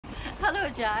Hello,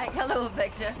 Jack. Hello,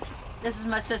 Victor. This is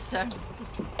my sister.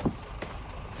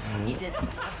 Edith.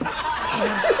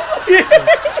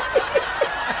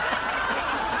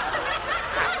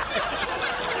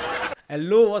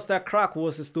 Hello, what's that crack?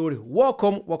 What's the story?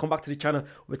 Welcome back to the channel.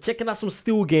 We're checking out some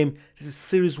Still Game. This is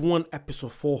series 1,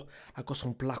 episode 4. I got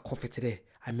some black coffee today.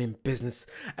 I'm in business.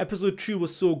 Episode 3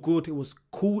 was so good. It was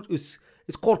cold. It's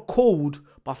called cold,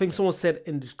 but I think someone said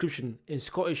in the description in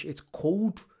Scottish it's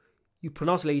cold. You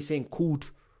pronounce it like you're saying cold.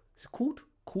 Is it cold?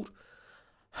 Cold.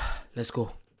 Let's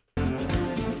go.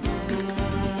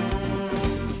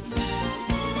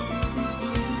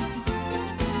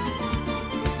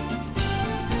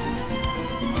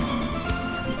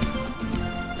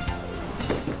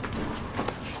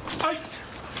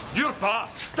 Your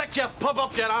part. Stick your pub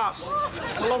up your ass.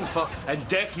 Long for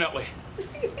indefinitely.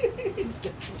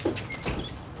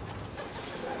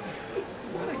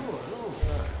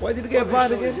 Why did you get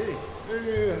bad again?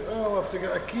 I'll have to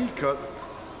get a key cut.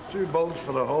 2 bolts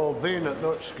for the hall, bayonet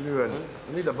not screwing.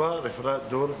 I need a battery for that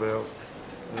doorbell.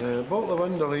 Bottle of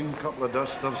Underline, couple of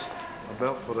dusters, a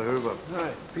belt for the Hoover.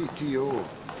 Right. PTO.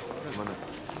 Wait a minute.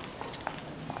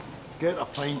 Get a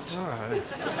pint. Alright.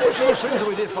 Which of those things do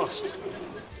we do first?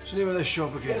 What's the name of this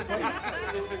shop again?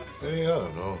 Hey, I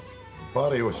don't know.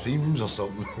 Barry with themes or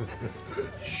something.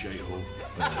 Shite-hole.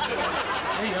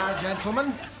 There you are,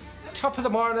 gentlemen. Top of the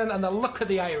morning and the look of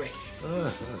the Irish.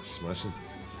 Ah, that's smashing.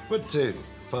 What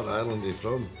part of Ireland are you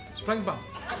from? Springburn.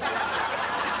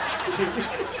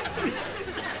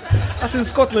 That's in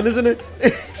Scotland, isn't it?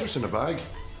 What's in the bag?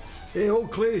 Hey, Old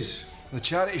Clay's, the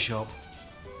charity shop.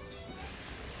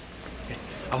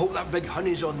 I hope that big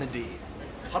honey's on the day.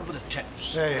 Her with the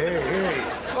tits. Hey.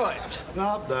 What?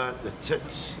 Grab that, the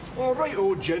tits. All right,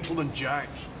 old gentleman Jack.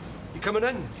 You coming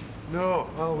in? No,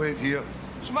 I'll wait here.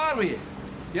 What's the matter with you?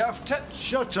 You have tits?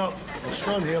 Shut up. I'll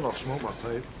stand here and I'll smoke my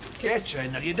pipe. Get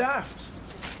in, are you daft?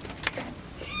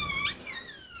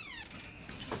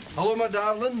 Hello, my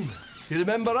darling. You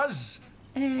remember us?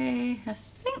 I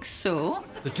think so.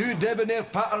 The 2 debonair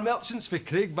patter merchants for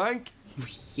Craigbank?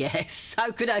 Yes,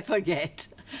 how could I forget?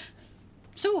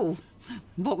 So,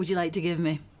 what would you like to give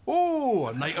me? Oh,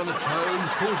 a night on the town,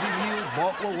 cosy meal,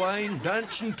 bottle of wine,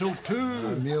 dancing till 2.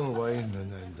 A meal, wine,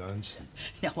 and then dancing.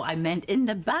 No, I meant in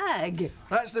the bag.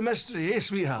 That's the mystery, eh,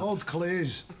 sweetheart? Old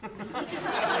Clay's.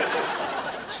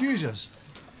 Excuse us.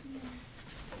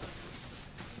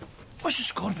 What's the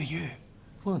score with you?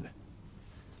 What?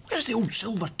 Where's the old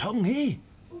silver tongue, eh?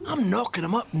 I'm knocking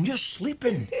him up and you're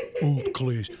sleeping. Old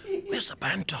Clay's. Where's the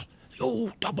banter? The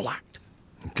old double act.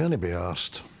 Can't be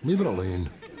arsed. Leave her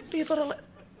alone. Leave her alone.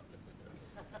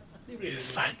 You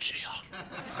fancy her?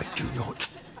 I do not.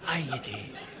 Aye, you do.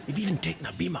 You've even taken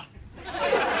a beamer. I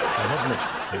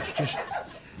haven't.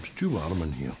 It's too warm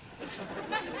in here.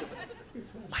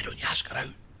 Why don't you ask her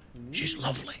out? She's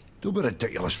lovely. Don't be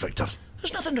ridiculous, Victor.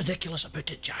 There's nothing ridiculous about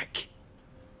it, Jack.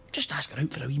 Just ask her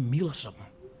out for a wee meal or something.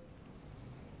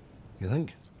 You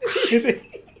think?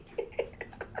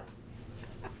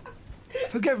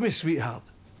 Forgive me, sweetheart.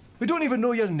 We don't even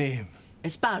know your name.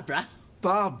 It's Barbara.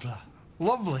 Barbara.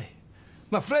 Lovely.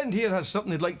 My friend here has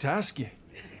something he'd like to ask you.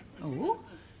 Oh?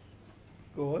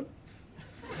 Go on.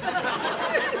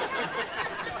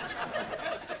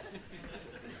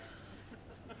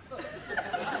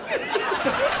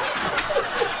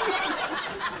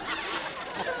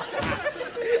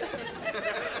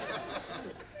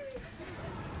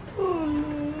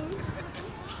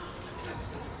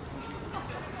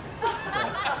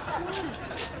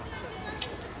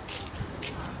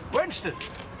 Winston,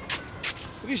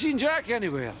 have you seen Jack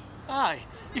anywhere? Aye,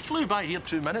 he flew by here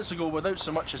 2 minutes ago without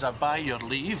so much as a by your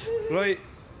leave. Right.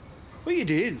 What are you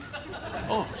doing?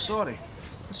 Oh, sorry.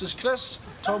 This is Chris,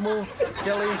 Tomo,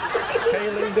 Kelly,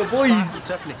 Kylie, The boys. Pat and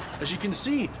Tiffany. As you can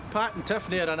see, Pat and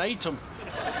Tiffany are an item.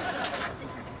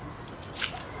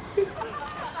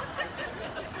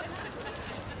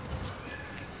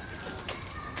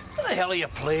 What the hell are you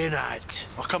playing at?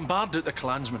 I'm barred out the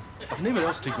Klansman. I've nowhere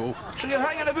else to go. So you're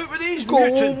hanging about with these Go.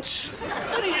 mutants?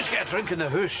 Why don't you just get a drink in the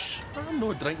house? I'm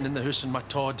not drinking in the house in my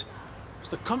Todd. It's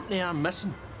the company I'm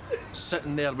missing.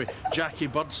 Sitting there with Jackie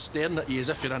Bird staring at you as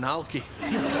if you're an alky.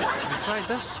 Here, have you tried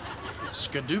this?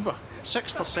 Skadooba,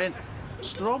 6%.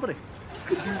 Strawberry.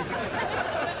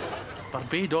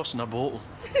 Barbados in a bottle.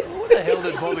 What the hell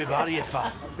did Bobby bury you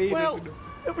for? Well,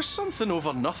 it was something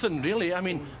over nothing, really. I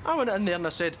mean, I went in there and I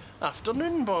said,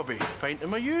 "Afternoon, Bobby. Pint of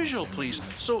my usual, please."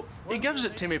 So he gives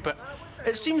it to me, but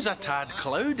it seems a tad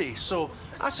cloudy. So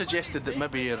I suggested that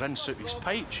maybe he rinse out his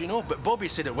pipes, you know, but Bobby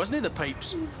said it wasn't the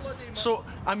pipes. So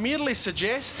I merely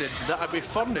suggested that I be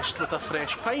furnished with a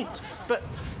fresh pint. But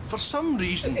For some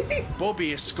reason,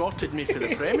 Bobby escorted me for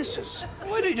the premises.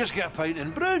 Why don't you just get a pint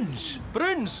in Bruns?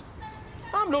 Bruns?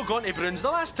 I'm not going to Bruns.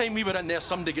 The last time we were in there,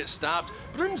 somebody got stabbed.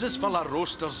 Bruns is full of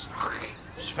roasters.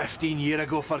 It's 15 years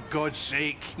ago, for God's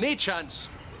sake. No chance.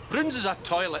 Bruns is a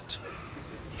toilet.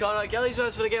 Going out Gillies with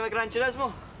us for the game of Gran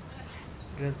Turismo?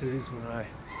 Gran Turismo, aye.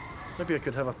 Maybe I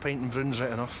could have a pint in Bruns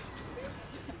right enough.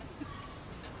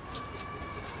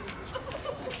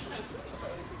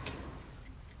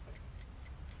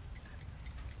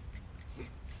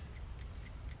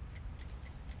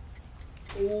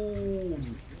 Oh.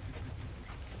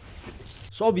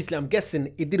 So obviously, I'm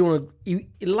guessing he didn't want to.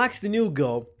 He likes the new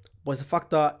girl, but it's the fact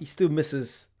that he still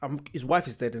misses. His wife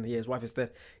is dead, and yeah, his wife is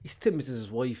dead. He still misses his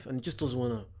wife, and he just doesn't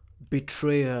want to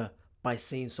betray her by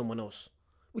saying someone else,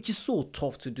 which is so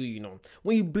tough to do. You know,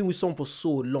 when you've been with someone for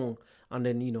so long, and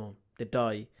then they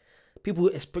die, people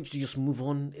expect you to just move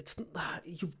on.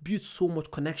 You've built so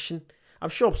much connection. I'm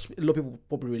sure a lot of people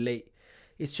probably relate.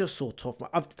 It's just so tough.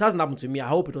 It hasn't happened to me. I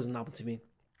hope it doesn't happen to me.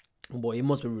 Boy, it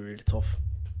must be really, really tough.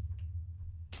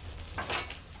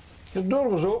 Your door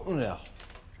was open there.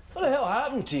 What the hell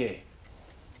happened to you?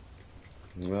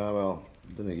 Ah, well,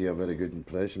 didn't give a very good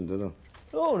impression, did I?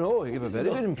 Oh no, you gave a very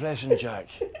good impression, Jack.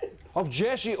 Of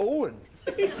Jesse Owen.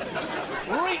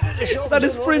 Right at the shop. Is that a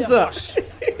Sprinter?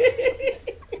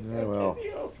 Yeah, well,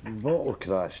 the bottle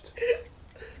crashed.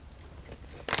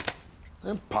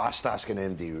 I'm past asking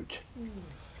Andy out.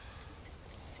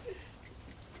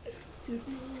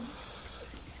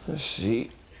 Let's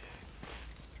see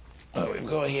what we've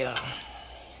got here.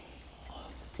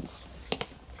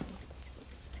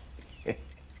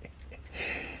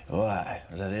 Oh, aye,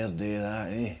 it was a rare day that,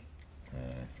 eh?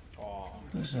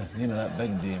 What's the name of that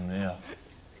big dame there?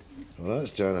 Well, that's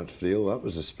Janet Friel. That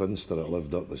was the spinster that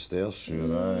lived up the stairs.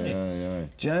 Sure, aye.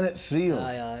 Janet Friel.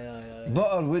 Aye.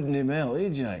 Butter wouldn't melt, eh,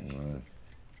 Jack? Aye.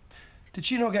 Did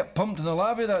she not get pumped in the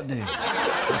lavvy that day?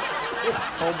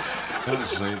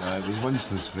 That's right, aye. It was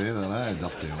Winston's father, aye,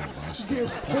 dirty old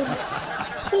bastard.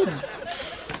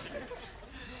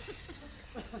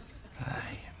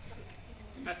 Aye.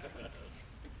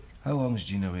 How long's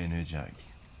Gina away now, Jack?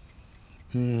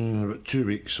 About 2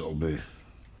 weeks it'll be.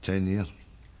 10 years.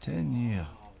 10 years.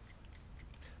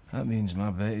 That means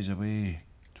my Betty's away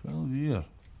 12 years.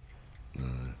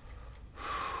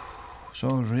 It's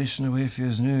all racing away for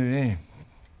us now, eh?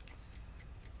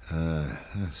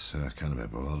 That's I can't be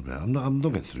bothered, but I'm not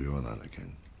going through all that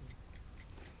again.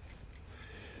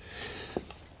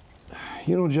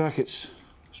 You know, Jack, it's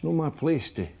not my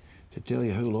place to tell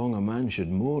you how long a man should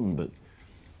mourn, but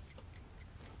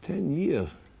 10 years.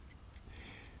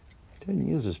 10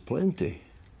 years is plenty.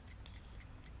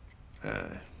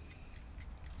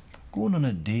 Going on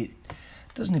a date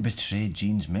doesn't betray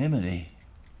Jean's memory.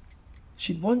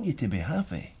 She'd want you to be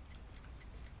happy.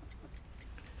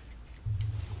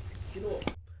 You know,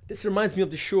 this reminds me of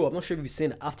the show. I'm not sure if you've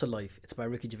seen Afterlife. It's by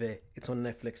Ricky Gervais. It's on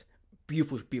Netflix.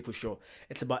 Beautiful, beautiful show.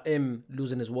 It's about him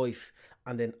losing his wife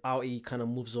and then how he kind of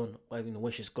moves on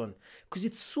when she's gone. Because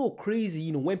it's so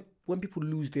crazy, when people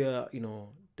lose their,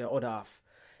 their other half.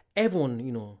 Everyone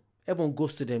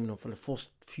goes to them, for the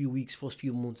first few weeks, first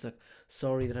few months, like,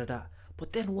 sorry, da.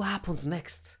 But then what happens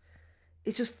next?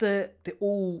 It's just the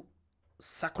whole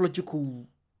psychological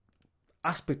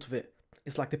aspect of it.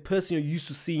 It's like the person you're used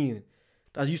to seeing,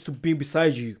 that's used to being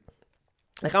beside you.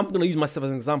 Like, I'm going to use myself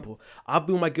as an example. I've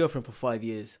been with my girlfriend for 5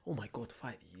 years. Oh my God,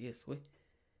 5 years. Wait.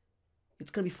 It's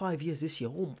going to be 5 years this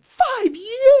year. Oh, 5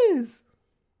 years!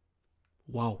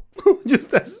 Wow.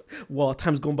 Wow,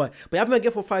 time's gone by. But I've been with my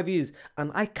girlfriend for 5 years,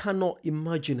 and I cannot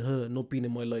imagine her not being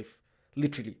in my life.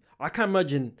 Literally. I can't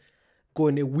imagine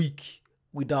going a week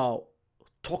without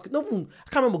talking. I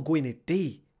can't remember going a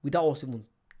day without us even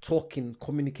talking,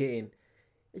 communicating.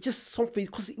 It's just something,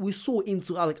 because we're so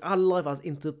into, our life has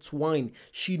intertwined.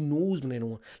 She knows me,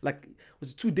 Like,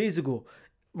 was it 2 days ago?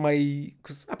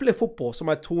 Because I play football, so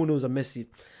my toenails are messy.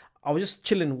 I was just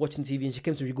chilling, watching TV, and she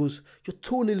came to me, she goes, your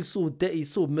toenail is so dirty,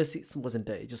 so messy. It wasn't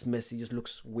dirty, just messy, just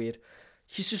looks weird.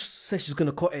 She just said she's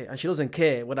gonna cut it, and she doesn't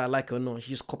care whether I like it or not.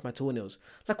 She just cut my toenails.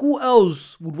 Like, who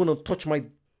else would want to touch my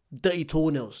dirty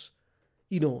toenails?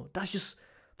 That's just,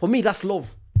 for me, that's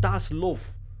love. That's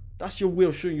love. That's your way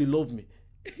of showing you love me.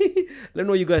 Let me know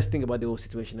what you guys think about the whole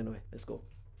situation anyway. Let's go.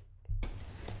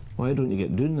 Why don't you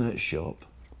get down that shop?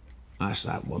 Ask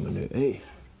that woman out, eh?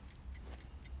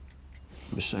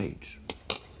 Besides,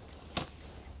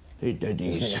 hey,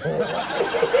 daddies.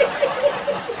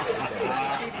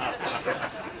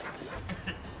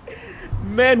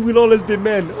 Men will always be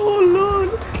men. Oh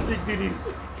Lord, big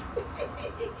ditties.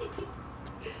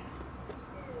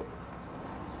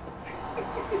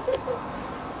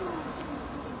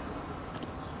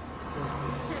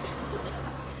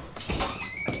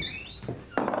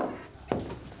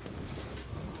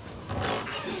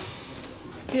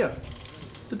 Here,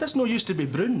 did this no used to be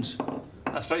Broons?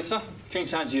 That's right, sir.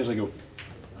 Changed hands years ago.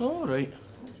 All right.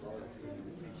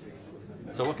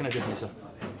 So what can I do for you, sir?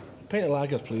 Pint of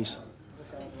lager, please.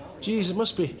 Geez, it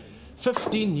must be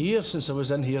 15 years since I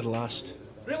was in here last.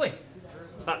 Really?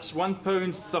 That's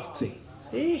 £1.30.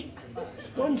 Eh?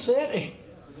 130.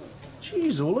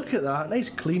 Jeez, oh, look at that. Nice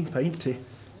clean pint, too.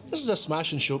 This is a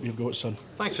smashing shop you've got, son.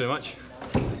 Thanks very much.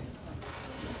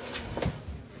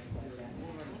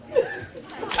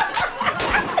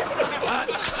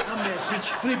 That's a message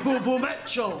for Bobo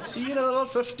Mitchell. See you in another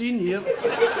 15 years.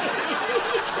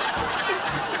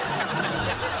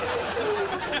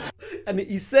 And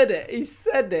he said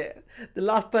it. The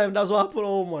last time that's what happened,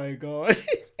 oh my god.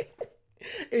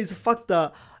 It's the fact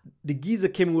that the geezer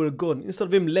came with a gun. Instead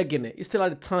of him legging it, he still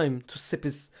had the time to sip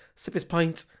his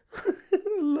pint.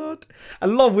 Lord. I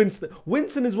love Winston.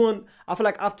 Winston is one, I feel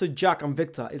like after Jack and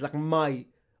Victor, is like my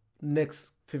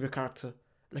next favorite character.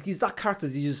 Like he's that character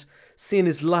that you just seeing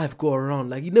his life go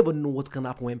around. Like you never know what's gonna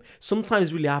happen with him.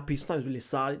 Sometimes really happy, sometimes really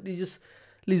sad. He just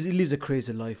lives a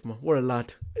crazy life, man. What a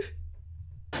lad.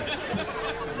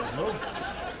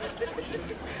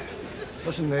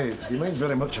 Listen, you mind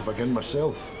very much if I begin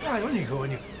myself? Aye, on you go,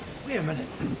 on you. Wait a minute.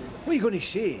 What are you going to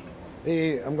say?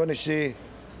 I'm going to say,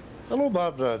 hello,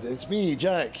 Barbara. It's me,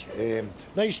 Jack.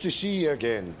 Nice to see you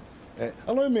again.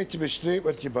 Allow me to be straight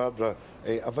with you, Barbara.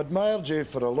 I've admired you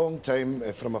for a long time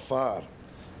from afar.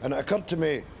 And it occurred to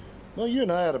me, well, you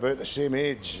and I are about the same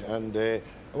age, and I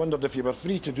wondered if you were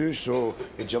free to do so,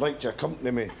 would you like to accompany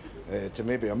me to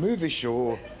maybe a movie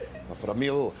show, or for a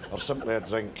meal, or simply a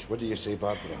drink? What do you say,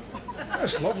 Barbara?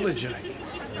 That's lovely, Jack.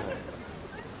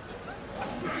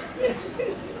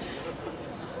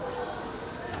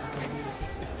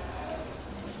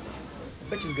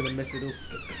 Bet she's gonna mess it up.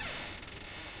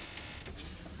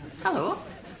 Hello.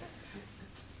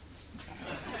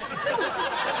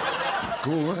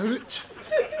 Go out.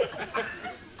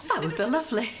 That would be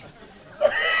lovely.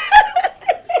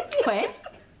 When?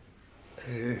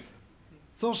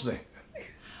 Thursday.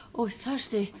 Oh,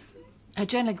 Thursday. I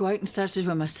generally go out on Thursdays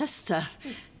with my sister.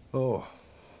 Oh.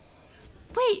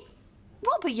 Wait,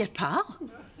 what about your pal?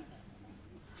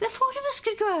 The four of us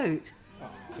could go out.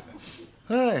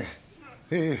 Aye.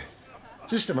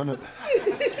 Just a minute.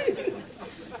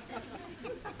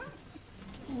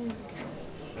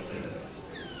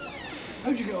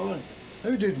 How'd you get on?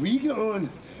 How did we get on?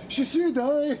 She said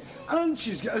aye, and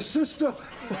she's got a sister.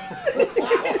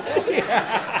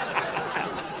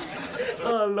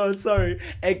 Oh Lord, sorry.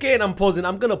 Again, I'm pausing.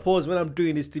 I'm gonna pause when I'm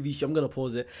doing this TV show. I'm gonna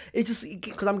pause it. It's just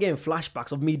because I'm getting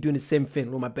flashbacks of me doing the same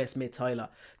thing with my best mate Tyler.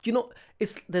 Do you know?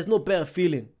 There's no better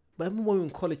feeling. But I remember when we were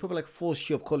in college, probably like fourth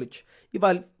year of college. If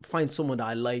I find someone that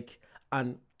I like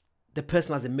and the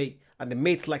person has a mate and the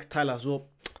mate likes Tyler as well,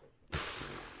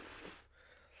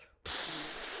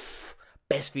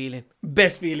 best feeling.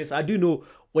 Best feelings. I do know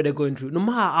what they're going through. No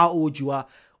matter how old you are,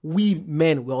 we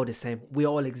men, we're all the same. We're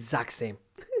all exact same.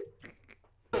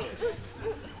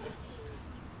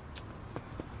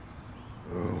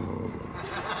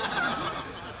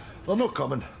 They're not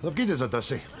coming. They've given us a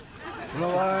dissy.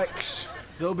 Relax.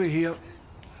 They'll be here.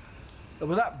 And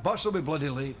with that bus will be bloody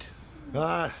late.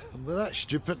 Ah, and with that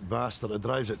stupid bastard that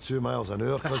drives at 2 miles an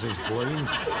hour because he's blind.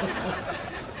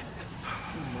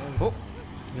 Oh,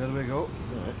 there we go.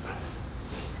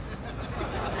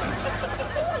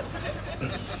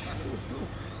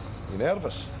 You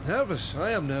nervous? Nervous?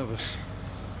 I am nervous.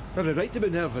 Every right to be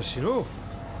nervous, you know.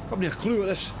 Haven't a clue what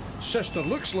this sister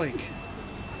looks like.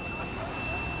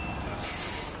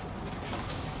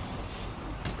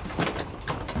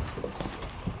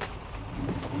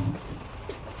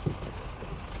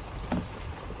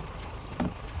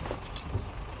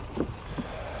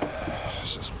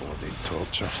 This is bloody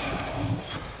torture.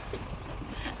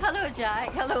 Hello,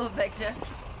 Jack. Hello, Victor.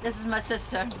 This is my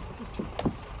sister.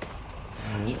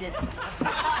 Edith.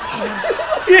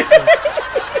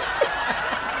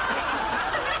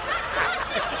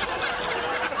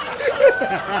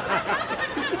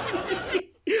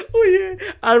 Oh yeah,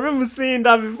 I remember seeing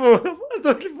that before. I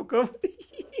totally forgot.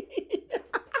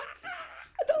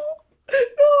 No.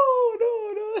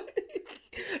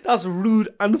 That's rude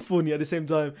and funny at the same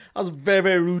time. That's very,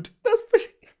 very rude. That's pretty.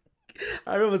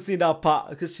 I remember seeing that part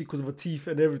because of her teeth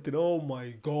and everything. Oh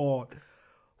my god.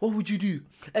 What would you do?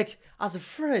 Like, as a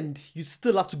friend, you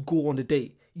still have to go on the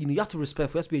date. You know, you have to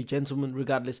respect. You have to be a gentleman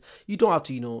regardless. You don't have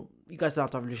to, you guys don't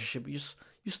have to have a relationship. You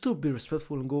still be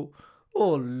respectful and go,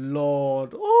 oh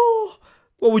Lord. Oh,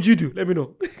 what would you do? Let me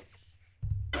know.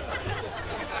 2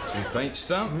 pints,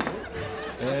 Sam.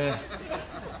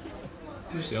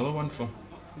 Who's the other one for?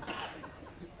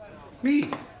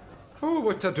 Me? Oh,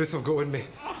 what a dooth I've got in me.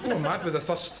 Oh, I'm mad with the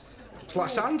thirst. It's like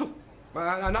sandal.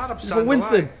 An Arab sandal.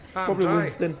 Winston. I'm Probably dry.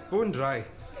 Winston. Bone dry.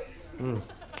 A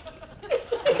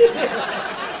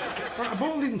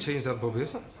bottle didn't change that, Bobby,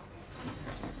 is it?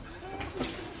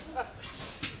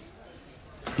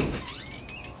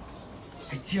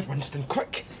 Hey, here, Winston,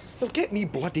 quick. They'll get me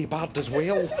bloody barred as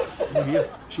well. Oh, here,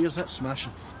 cheers, that's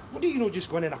smashing. What do you know just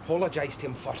go in and apologise to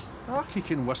him for? He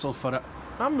can whistle for it.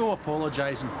 I'm no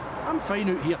apologising. I'm fine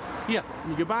out here. Here,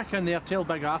 you go back in there, tell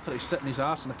Big Arthur he's sitting his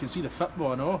arse and I can see the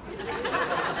football and all.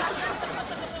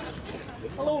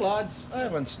 Hello, lads. Hi,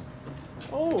 Winston.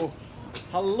 Oh,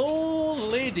 hello,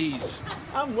 ladies.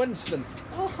 I'm Winston.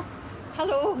 Oh,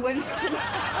 hello, Winston.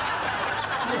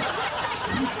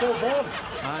 You still bored?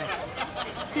 Aye.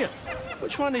 Here,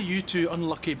 which one of you two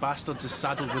unlucky bastards is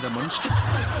saddled with a munchkin?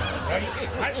 Right,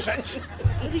 that's it.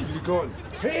 Where are you going?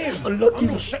 Hey, I'm not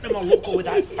sitting in my local with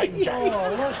that thing, Jack.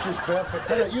 Oh, that's just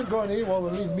perfect, isn't it? You're going AWOL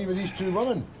and leaving me with these two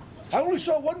women. I only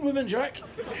saw one woman, Jack.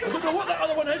 I don't know what that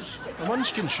other one is. A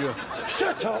munchkin, sure.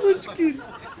 Shut up! Munchkin.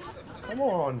 Come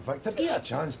on, Victor, give a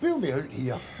chance. Bail me out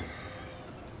here.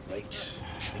 Right,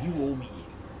 you owe me.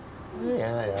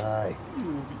 Aye.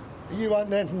 You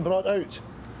want anything brought out?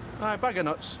 Aye, bag of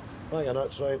nuts. Bag of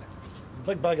nuts, right.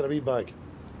 Big bag or a wee bag?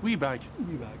 Wee bag.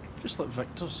 Wee bag. Just like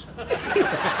Victor's.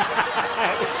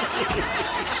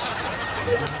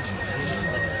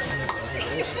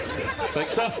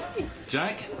 Victor,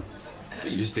 Jack, what are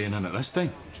you staying in at this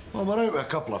time? Well, we're out with a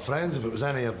couple of friends if it was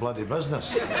any of your bloody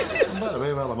business. And by the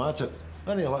way, while I'm at it,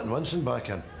 when are you letting Winston back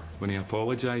in? When he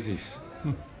apologises.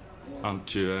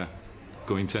 Aren't you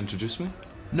going to introduce me?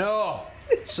 No!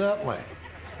 Certainly.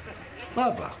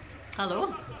 Barbara.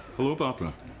 Hello. Hello,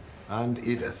 Barbara. And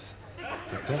Edith.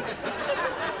 Victor.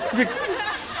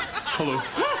 Hello.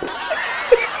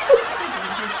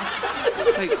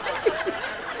 Hey,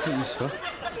 who's for?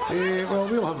 Well,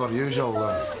 we'll have our usual,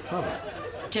 Barbara.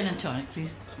 Gin and tonic,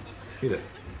 please. Edith.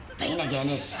 Fine again,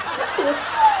 is.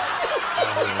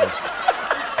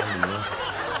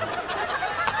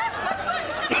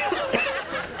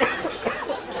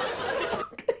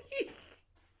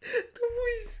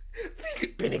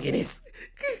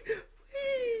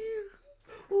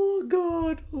 Oh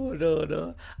God! Oh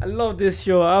no! I love this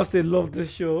show. I absolutely love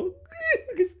this show.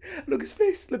 Look his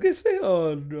face. Look his face.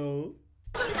 Oh no!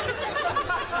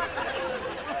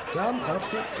 Damn,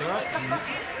 perfect.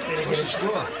 What's the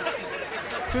score?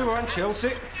 2-1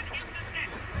 Chelsea.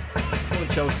 Oh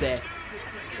Chelsea.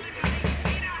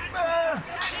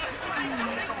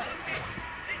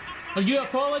 Are you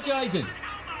apologising?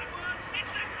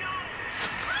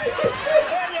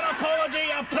 Your apology,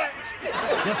 you prick!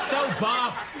 You're still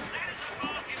barred.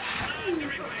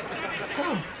 So,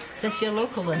 is this your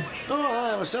local then?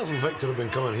 Oh, aye, myself and Victor have been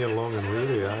coming here long and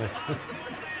weary,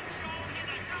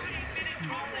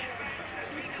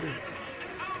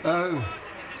 aye.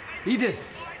 Edith,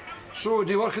 so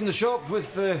do you work in the shop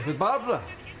with Barbara?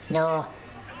 No.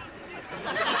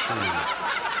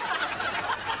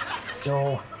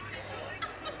 So,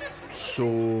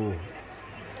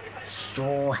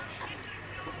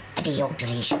 the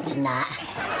alterations and that.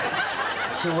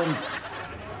 So when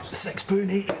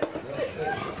 £6.80.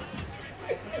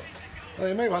 Well,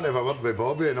 you might want to have a word with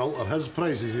Bobby and alter his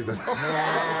prices, Edith.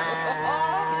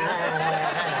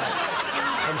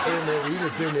 I'm saying that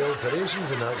Edith doing the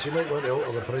alterations and that, she might want to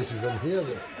alter the prices in here.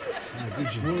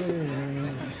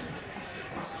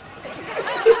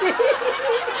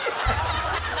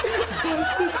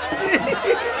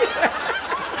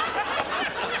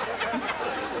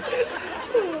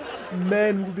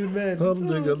 Man will be man.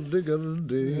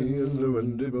 Hurdy-gurdy-gurdy in the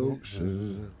windy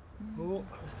boxes. Oh.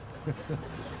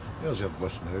 There's your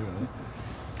bliss now, eh?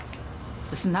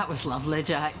 Listen, that was lovely,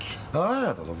 Jack. Oh, I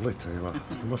had a lovely time.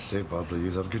 I must say, Barbara,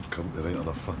 you're good company right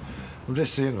enough. I'm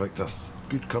just saying, Victor,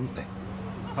 good company.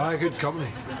 Aye, good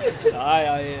company.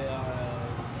 Aye.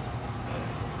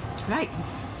 Right.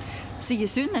 See you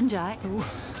soon then, Jack. Good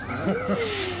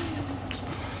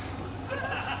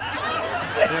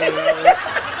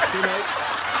night.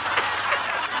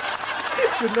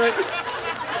 Good night.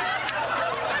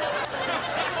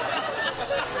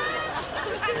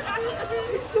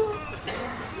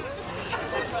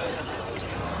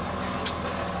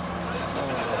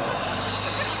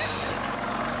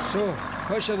 So,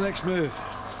 what's your next move?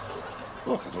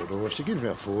 Oh, I don't know. If she gives me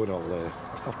a phone,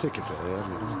 I'll take it from there. You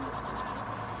know.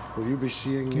 Will you be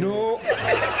seeing? No.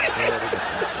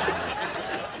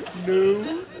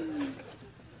 No.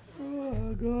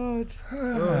 Oh God.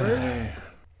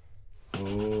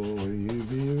 Oh, you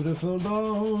beautiful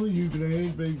doll, you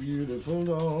great big beautiful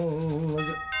doll.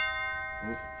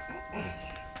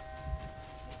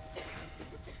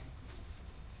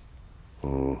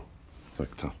 Oh,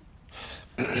 Victor.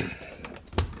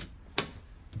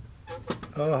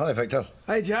 Oh, hi, Victor.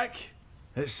 Hi, Jack.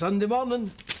 It's Sunday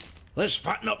morning. Let's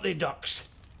fatten up the ducks.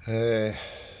 I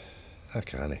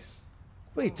can't.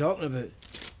 What are you talking about?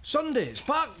 Sunday, it's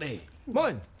park day. Come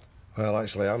on. Well,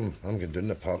 actually, I'm going down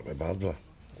the park with Barbara.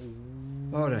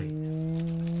 All right.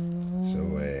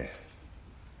 So,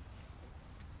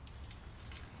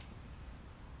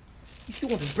 You still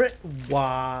want his bread?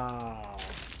 Wow.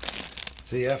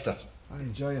 see you after. I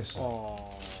enjoy yourself.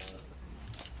 Oh.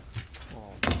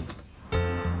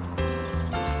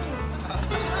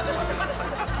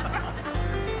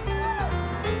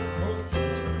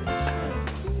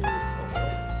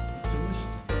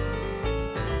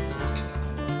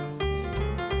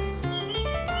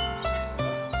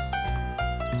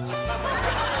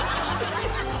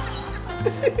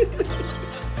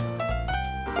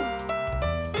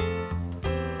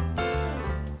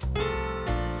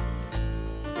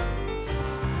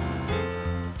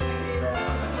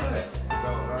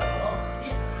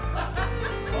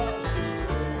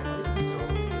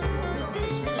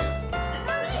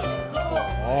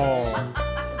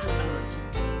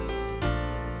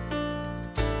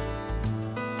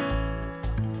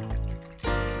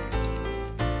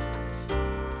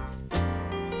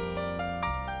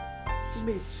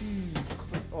 Me too.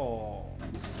 Oh.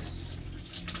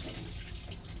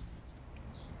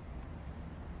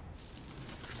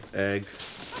 Egg.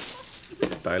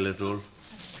 Toilet roll.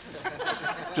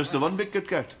 Just the one big Kit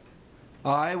Kat?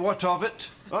 Aye, what of it?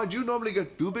 Ah, do you normally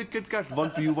get two big Kit Kat? One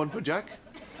for you, one for Jack?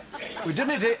 We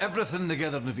didn't do everything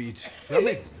together, Naveed. We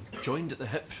only joined at the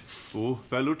hip. Oh,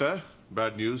 fell out, eh?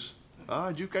 Bad news. Ah,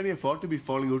 you can't afford to be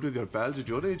falling out with your pals at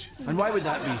your age. And why would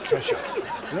that be, Trisha?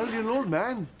 Well, you're an old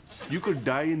man. You could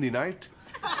die in the night,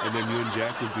 and then you and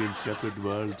Jack would be in separate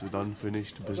worlds with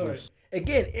unfinished business.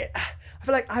 Again, I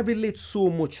feel like I relate so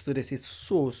much to this. It's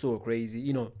so crazy.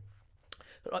 You know,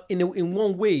 in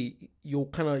one way, you're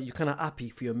kind of happy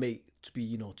for your mate to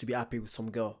be happy with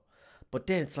some girl, but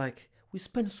then it's like we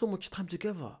spend so much time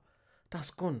together,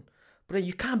 that's gone. But then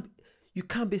you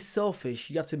can't be selfish.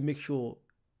 You have to make sure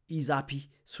he's happy.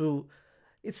 So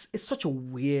it's such a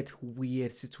weird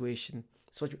situation.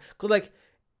 Because like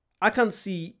I can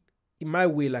see in my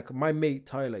way, like my mate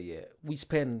Tyler, yeah, we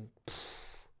spend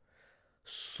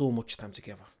so much time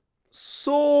together.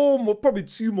 Probably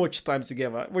too much time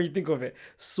together when you think of it.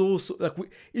 So like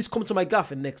he's coming to my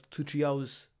gaff in the next 2-3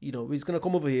 hours. You know, he's gonna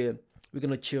come over here, we're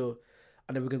gonna chill,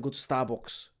 and then we're gonna go to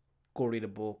Starbucks, go read a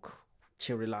book,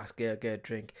 chill, relax, get a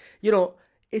drink. You know,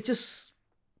 that's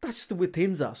just the way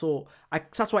things are. So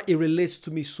that's why it relates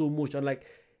to me so much. And like,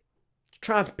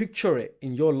 try and picture it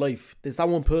in your life. There's that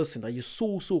one person that you're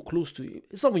so close to.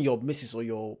 It's not even your missus or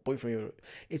your boyfriend.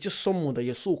 It's just someone that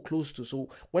you're so close to. So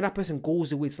when that person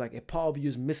goes away, it's like a part of you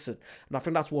is missing. And I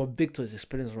think that's what Victor is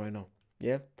experiencing right now.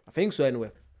 Yeah, I think so. Anyway,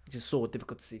 it's just so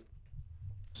difficult to see.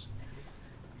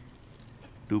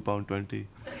 £2.20.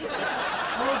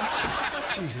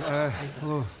 Jeez,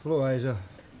 hello, Isa.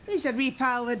 He's a wee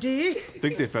pal of the day.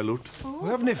 Think they fell out. We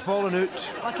haven't fallen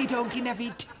out. Lucky donkey,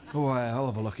 Naveed. Oh, aye, I'll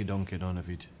have a lucky donkey, no,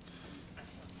 Naveed.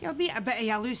 You'll meet a bit of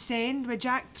a loose end with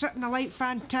Jack tripping a light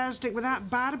fantastic with that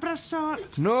Barbara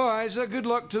sort. No, Isa, good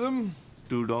luck to them.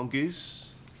 2 donkeys.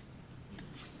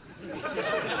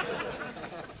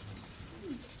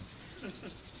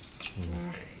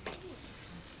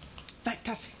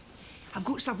 Victor, I've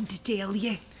got something to tell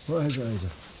you. What is it, Isa?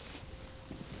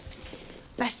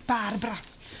 This Barbara,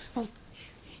 well,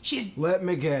 she's... Let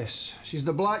me guess. She's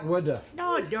the Black Widow.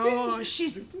 No,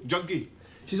 she's... Junkie.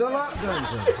 She's a lap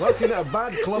dancer, working at a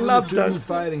bad club in the tune,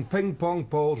 firing ping-pong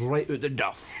balls right out the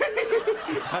duff.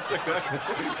 That's a crack.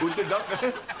 Out the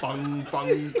duff. Pong,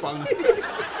 pong, pong.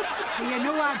 You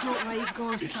know I don't like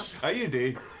gossip. How you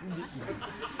do?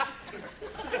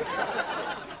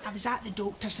 I was at the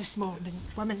doctor's this morning,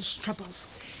 women's troubles.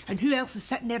 And who else is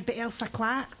sitting there but Elsa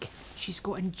Clark? She's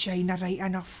got angina right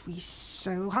enough, wee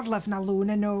soul. Her living alone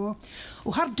and all.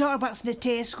 Oh, her daughter works in the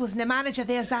Tesco's and the manager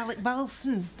there's Alec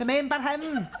Wilson. Remember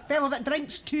him? Fellow that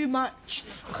drinks too much.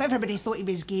 Oh, everybody thought he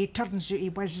was gay, turns out he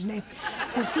wasn't.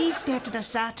 Well, he started a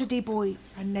Saturday boy.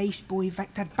 A nice boy,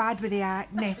 Victor, bad with the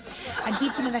acne. And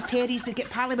he'd been in the Terry's to get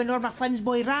Pally with Norma Flynn's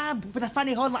boy Rab, with a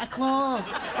funny horn like a claw.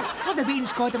 Oh, the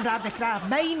beans called him Rab the Crab.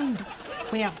 Mind.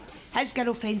 Well, his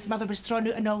girlfriend's mother was thrown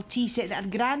out an old tea set that her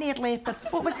granny had left her.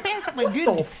 Oh, it was perfectly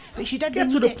good. But she didn't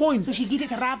Get to the point. So she gave it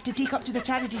to Rab to take up to the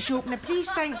charity shop in the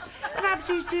precinct. And Rab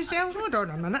says to herself, hold on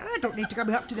a minute, I don't need to come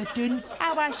up to the tune.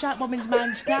 I wash that woman's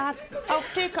man's car. I'll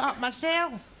take it up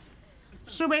myself.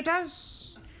 So he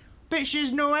does. But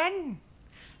she's no in.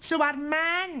 So our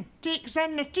man takes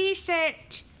in the tea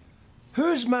set.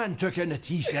 Whose man took in the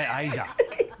tea set, Isa?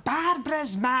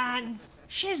 Barbara's man.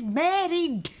 She's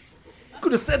married.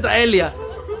 Could have said that earlier.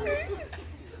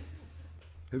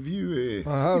 Have you,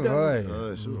 I have, aye.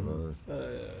 Aye, so have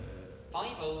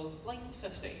 50, line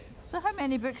 50. So how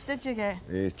many books did you get?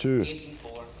 I. 2.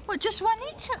 84. What, just one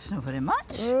each? That's not very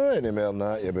much. Any more than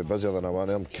that, you'll be busier than I want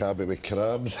them cabbie with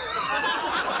crabs.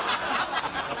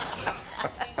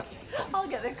 I'll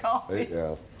get the coffee. Right,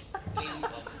 yeah.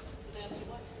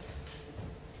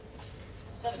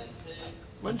 7 and 2.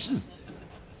 Winston,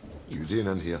 you doing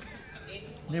in here?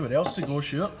 Nowhere else to go,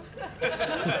 sure.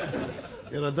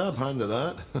 You're a dab hand at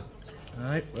that.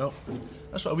 Right, well,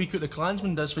 that's what a week out the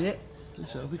Klansman does for you.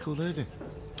 It's a week already.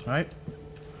 Right.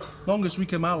 Longest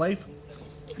week of my life.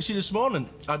 You see, this morning,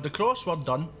 I had the crossword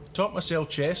done, taught myself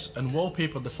chess, and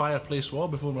wallpapered the fireplace wall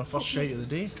before my first shite of the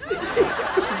day.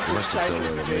 You must have said the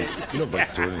other night. You know Big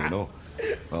Tony, you know.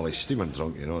 Well, he's steaming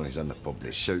drunk, you know, and he's in the pub and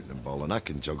he's shouting and bawling. I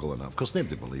can juggle and that. Of course,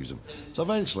 nobody believes him. So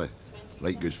eventually,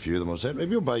 right good few of them have said, right,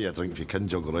 we'll buy you a drink if you can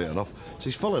juggle right enough. So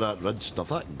he's full of that red stuff,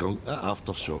 that gunk, that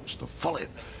aftershock stuff, full of it.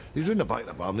 He's round the back of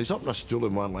the bar and he's up on a stool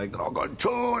in one leg. They're all going,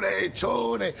 Tony,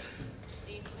 Tony.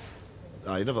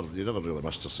 Ah, you never really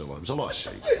missed yourself. It was a lot of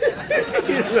shite.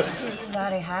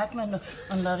 Larry Hagman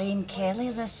and Lorraine Kelly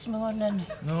this morning.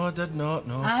 No, I did not,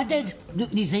 no. I did.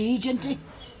 Look, he's agent.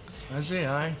 Is he?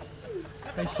 Aye.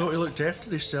 I thought he looked after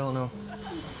his cell now.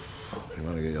 You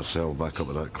want to get yourself back up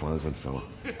with that Klansman fella.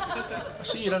 I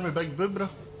see you're in with Big Boobra.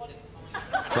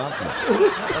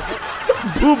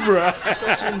 Boobra.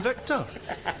 Still seeing Victor?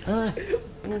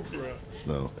 Boobra.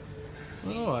 No.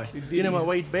 Oh, aye. Giving him a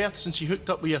wide berth since you hooked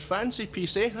up with your fancy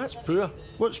piece, eh? That's poor.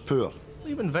 What's poor?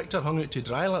 Even Victor hung out to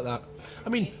dry like that. I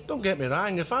mean, don't get me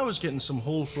wrong, if I was getting some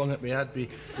hole flung at me, I'd be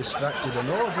distracted and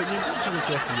all, but you've got to look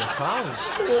after your pals.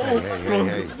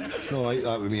 Hey. It's not like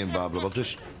that with me and Barbara. We're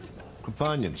just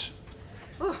companions.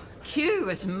 Oh, Q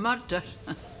was murder.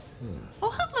 Oh,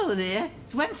 hello there.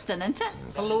 It's Winston, isn't it?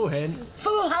 Hello, hen.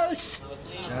 Full house.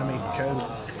 Jammy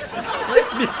cow.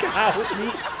 Jammy cow.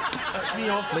 That's me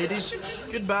off, ladies.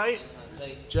 Goodbye.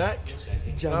 Jack.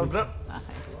 Barbara.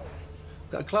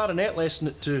 Got a clarinet lesson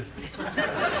at 2.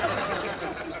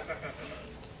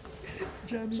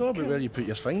 It's all about where you put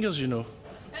your fingers, you know.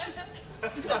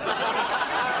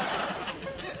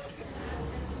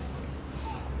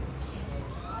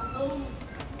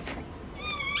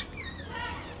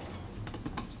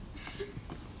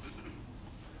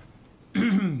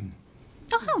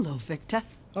 Oh, hello, Victor.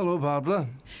 Hello, Barbara.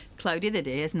 Cloudy the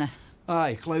day, isn't it?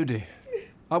 Aye, cloudy.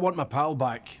 I want my pal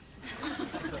back.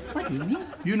 What do you mean?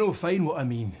 You know fine what I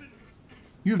mean.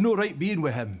 You've no right being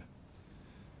with him.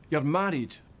 You're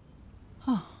married.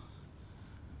 Oh,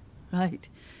 right.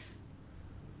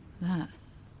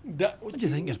 That. What do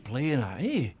you think you're playing at,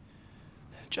 eh?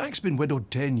 Jack's been widowed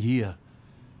 10 years.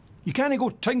 You can't go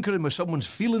tinkering with someone's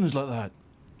feelings like that.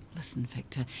 Listen,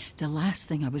 Victor, the last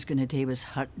thing I was going to do was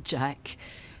hurt Jack.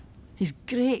 He's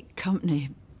great company,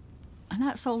 and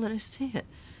that's all there is to it.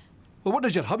 Well, what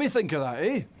does your hubby think of that,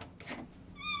 eh?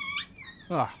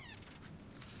 Ah.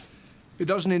 He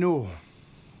doesn't know.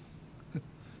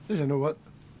 Doesn't know what?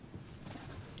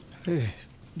 Hey,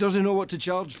 doesn't know what to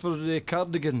charge for the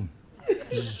cardigan.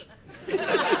 You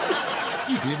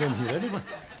get in here anyway.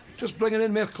 Just bringing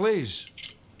in more clays.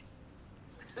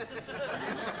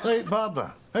 Right,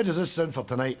 Barbara, how does this sound for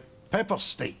tonight? Pepper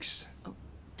steaks.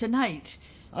 Tonight?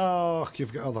 Oh,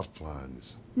 you've got other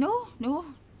plans. No.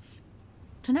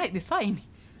 Tonight'd be fine.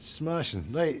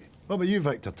 Smashing. Right, what about you,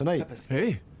 Victor, tonight?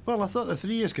 Hey? Well, I thought the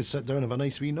three of us could sit down and have a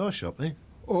nice wee nosh up, eh?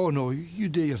 Oh, no, you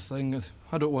do your thing.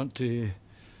 I don't want to...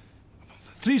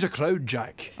 Three's a crowd,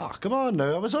 Jack. Ah, come on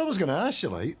now, I was always going to ask you,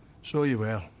 like. So you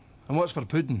were. And what's for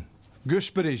pudding?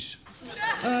 Gooseberries.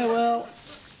 Ah, well...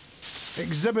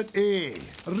 Exhibit A.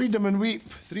 Read 'em and weep.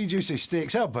 3 juicy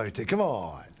steaks. How about it? Come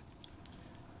on.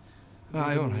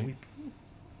 Aye, all right.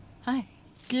 Hi.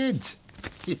 Good.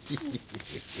 Is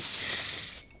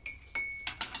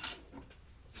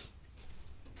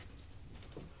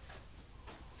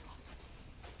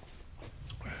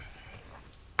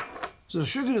there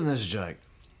sugar in this, Jack?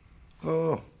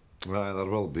 Oh, right, there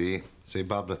will be. Say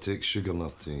Barbara takes sugar in her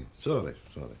tea. Sorry.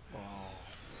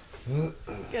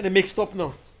 Getting it mixed up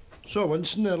now. So,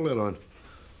 Winston earlier on.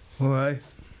 Oh, aye.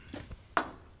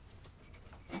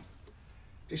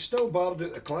 He's still barred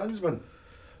out the Klansman.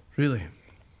 Really?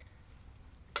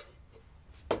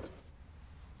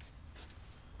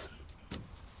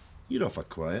 You're awful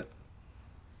quiet.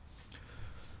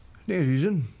 No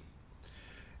reason.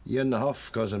 You in the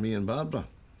huff because of me and Barbara?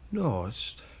 No,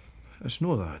 it's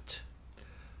no that.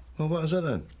 Well, what is it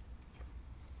then?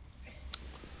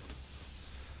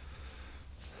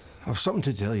 I've something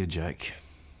to tell you, Jack.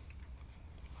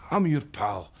 I'm your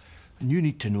pal, and you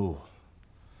need to know.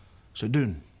 Sit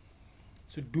down.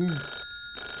 Sit down.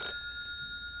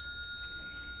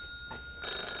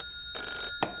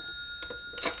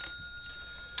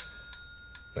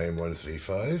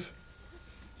 $9135.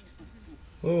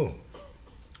 Oh,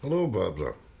 hello,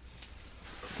 Barbara.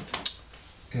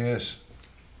 Yes.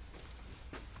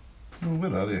 Oh,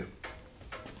 where are you?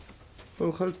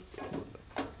 Oh, how...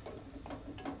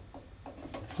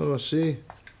 Oh, I see.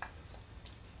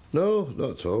 No,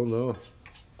 not at all, no.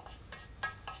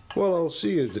 Well, I'll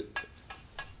see you...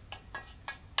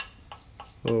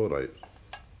 All right.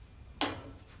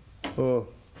 Oh.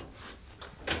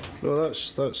 No,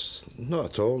 that's not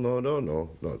at all. No,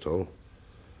 not at all.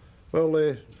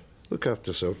 Well, look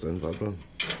after yourself then, Barbara.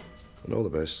 And all the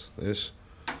best, yes.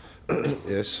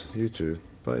 Yes, you too.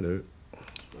 Bye now.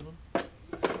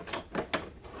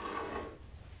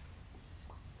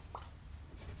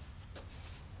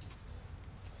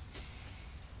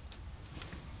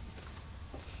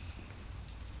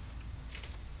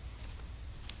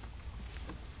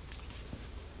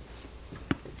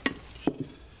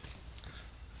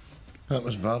 That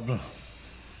was Barbara.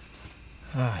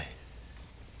 Aye.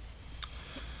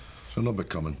 So not be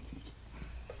coming.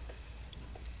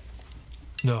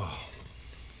 No.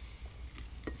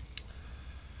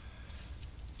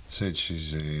 Said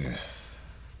she's,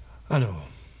 I know.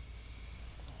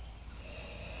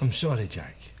 I'm sorry,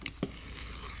 Jack.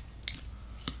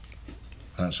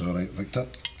 That's all right, Victor.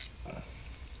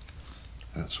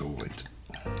 That's all right.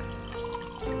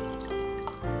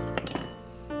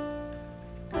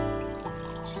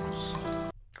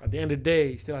 At the end of the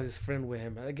day, he still has his friend with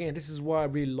him. Again, this is why I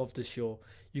really love this show.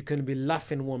 You can be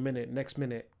laughing 1 minute, next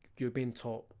minute you're being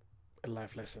taught a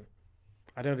life lesson.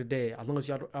 At the end of the day, as long as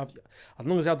you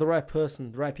have the right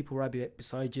person, the right people right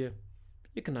beside you,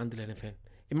 you can handle anything.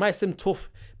 It might seem tough,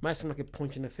 it might seem like a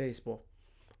punch in the face, but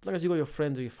as long as you got your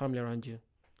friends or your family around you,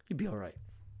 you'll be all right.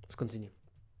 Let's continue.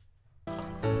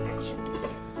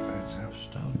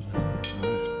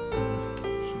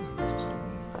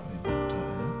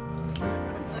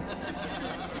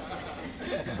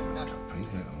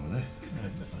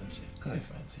 I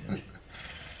fancy it.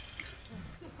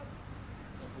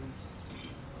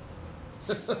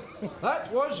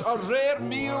 That was a rare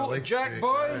meal, Jack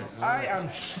boy. I am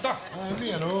stuffed.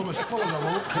 Me and all was full of the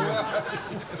look here.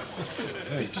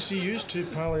 Great to see you two,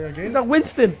 Pally, again. Is that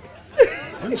Winston?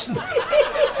 Winston?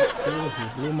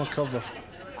 Blow my cover.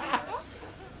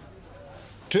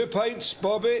 2 pints,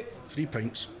 Bobby. 3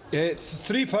 pints.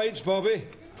 3 pints, Bobby.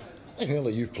 The hell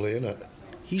are you playing at?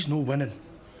 He's no winning.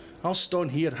 I'll stand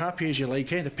here happy as you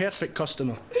like, eh? The perfect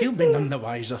customer. He'll be none the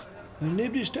wiser. And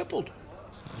nobody's tippled.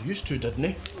 Used to, didn't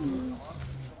he?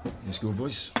 Let's go,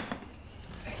 boys.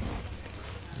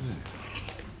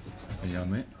 There you are,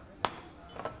 mate.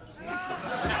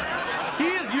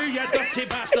 Here, you dirty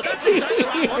bastard! That's exactly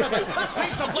what I want about.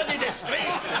 It's a bloody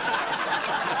disgrace!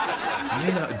 You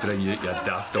ain't that to drown you out, you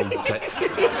daft old tit.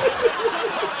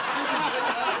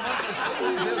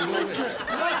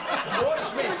 Watch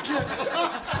me!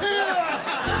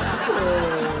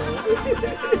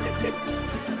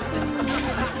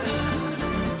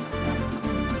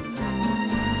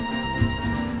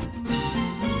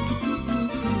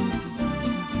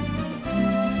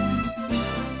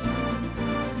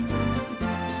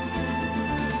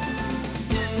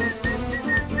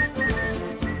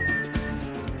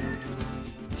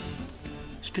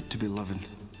 It's good to be living.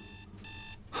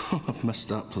 I've missed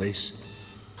that place.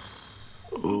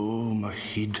 Oh, my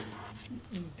head.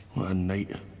 What a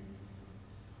night.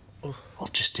 I'll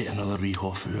just take another wee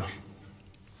half hour.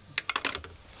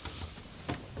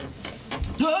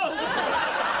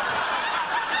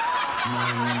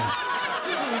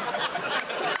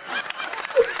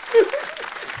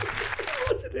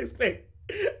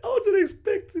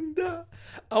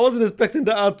 I wasn't expecting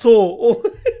that at all.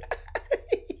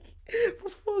 For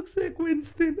fuck's sake,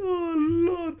 Winston. Oh,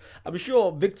 Lord. I'm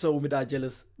sure Victor will be that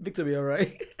jealous. Victor will be all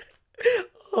right.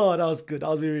 Oh, that was good. That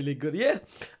was really good. Yeah,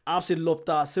 I absolutely love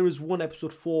that. Series 1,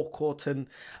 episode 4, Courtin.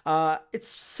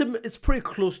 It's pretty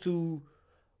close to...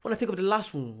 When I think of the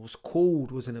last one, it was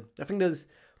cold, wasn't it? I think there's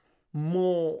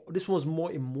more... This one was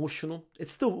more emotional. It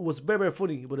still was very, very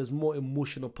funny, but there's more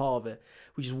emotional part of it,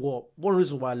 which is one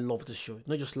reason why I love this show.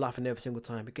 Not just laughing every single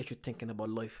time. It gets you thinking about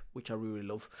life, which I really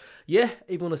love. Yeah,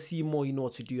 if you want to see more, you know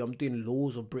what to do. I'm doing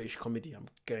loads of British comedy. I'm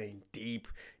going deep.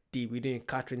 We're doing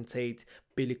Catherine Tate,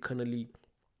 Billy Connolly,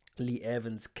 Lee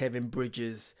Evans, Kevin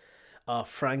Bridges,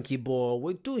 Frankie Ball.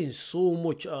 We're doing so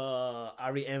much.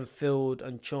 Ari Enfield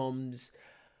and Chums.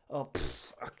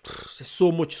 There's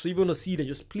so much. So if you want to see that,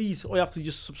 just please, all you have to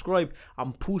just subscribe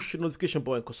and push the notification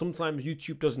button, because sometimes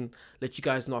YouTube doesn't let you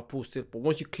guys know I've posted. But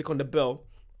once you click on the bell,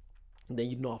 then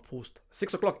you know I've posted.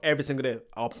 6 o'clock every single day.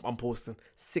 I'm posting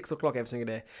 6 o'clock every single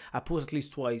day. I post at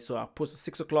least twice, so I post at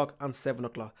 6 o'clock and 7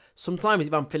 o'clock. Sometimes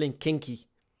if I'm feeling kinky,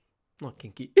 not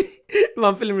kinky, if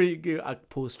I'm feeling really good, I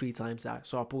post 3 times that.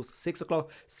 So I post 6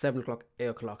 o'clock, 7 o'clock, 8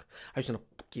 o'clock. I just want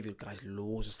to give you guys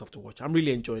loads of stuff to watch. I'm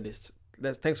really enjoying this.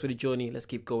 Thanks for the journey. Let's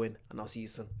keep going, and I'll see you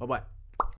soon. Bye bye.